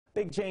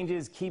Big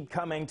changes keep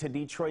coming to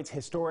Detroit's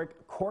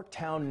historic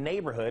Corktown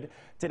neighborhood.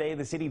 Today,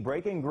 the city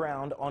breaking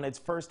ground on its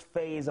first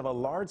phase of a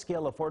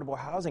large-scale affordable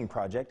housing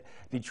project.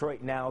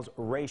 Detroit Now's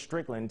Ray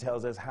Strickland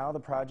tells us how the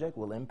project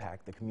will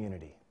impact the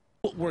community.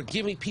 What we're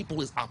giving people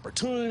is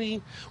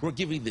opportunity. We're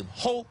giving them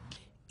hope.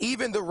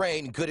 Even the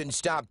rain couldn't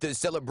stop the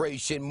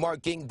celebration,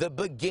 marking the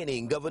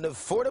beginning of an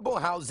affordable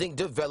housing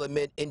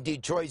development in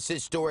Detroit's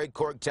historic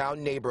Corktown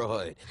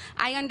neighborhood.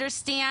 I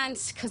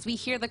understand, because we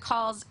hear the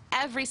calls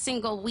every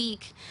single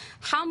week,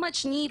 how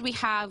much need we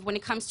have when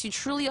it comes to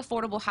truly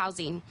affordable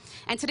housing.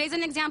 And today's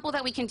an example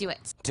that we can do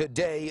it.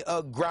 Today,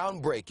 a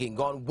groundbreaking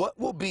on what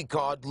will be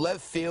called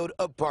Left Field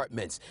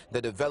Apartments.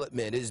 The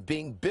development is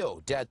being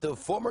built at the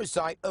former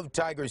site of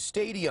Tiger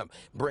Stadium,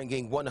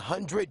 bringing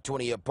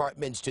 120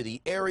 apartments to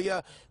the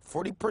area,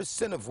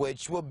 40% of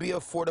which will be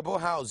affordable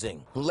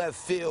housing. Left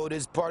Field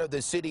is part of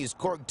the city's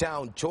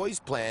Corktown Choice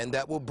Plan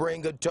that will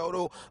bring a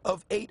total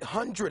of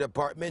 800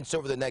 apartments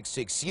over the next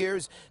 6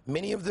 years,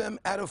 many of them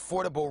at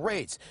affordable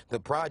rates. The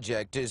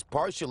project is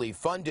partially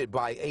funded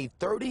by a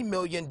 $30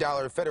 million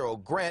federal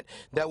grant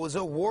that was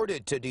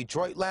awarded to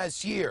Detroit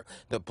last year.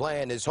 The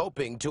plan is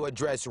hoping to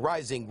address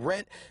rising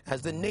rent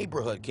as the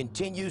neighborhood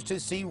continues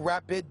to see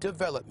rapid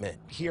development.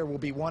 Here will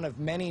be one of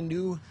many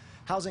new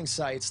housing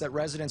sites that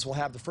residents will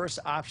have the first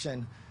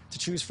option to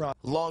choose from.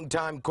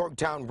 Longtime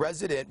Corktown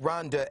resident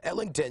Rhonda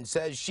Ellington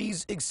says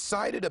she's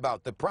excited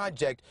about the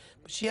project,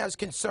 but she has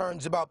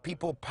concerns about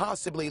people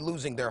possibly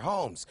losing their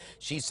homes.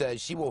 She says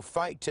she will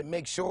fight to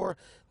make sure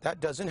that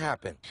doesn't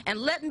happen. And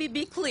let me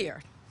be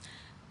clear,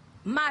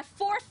 my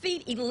 4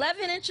 feet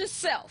 11 inches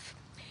self,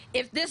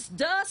 if this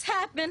does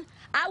happen,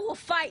 I will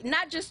fight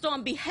not just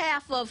on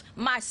behalf of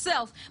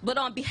myself, but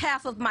on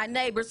behalf of my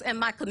neighbors and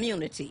my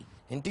community.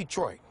 In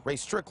Detroit, Ray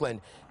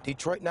Strickland,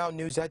 Detroit Now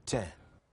News at 10.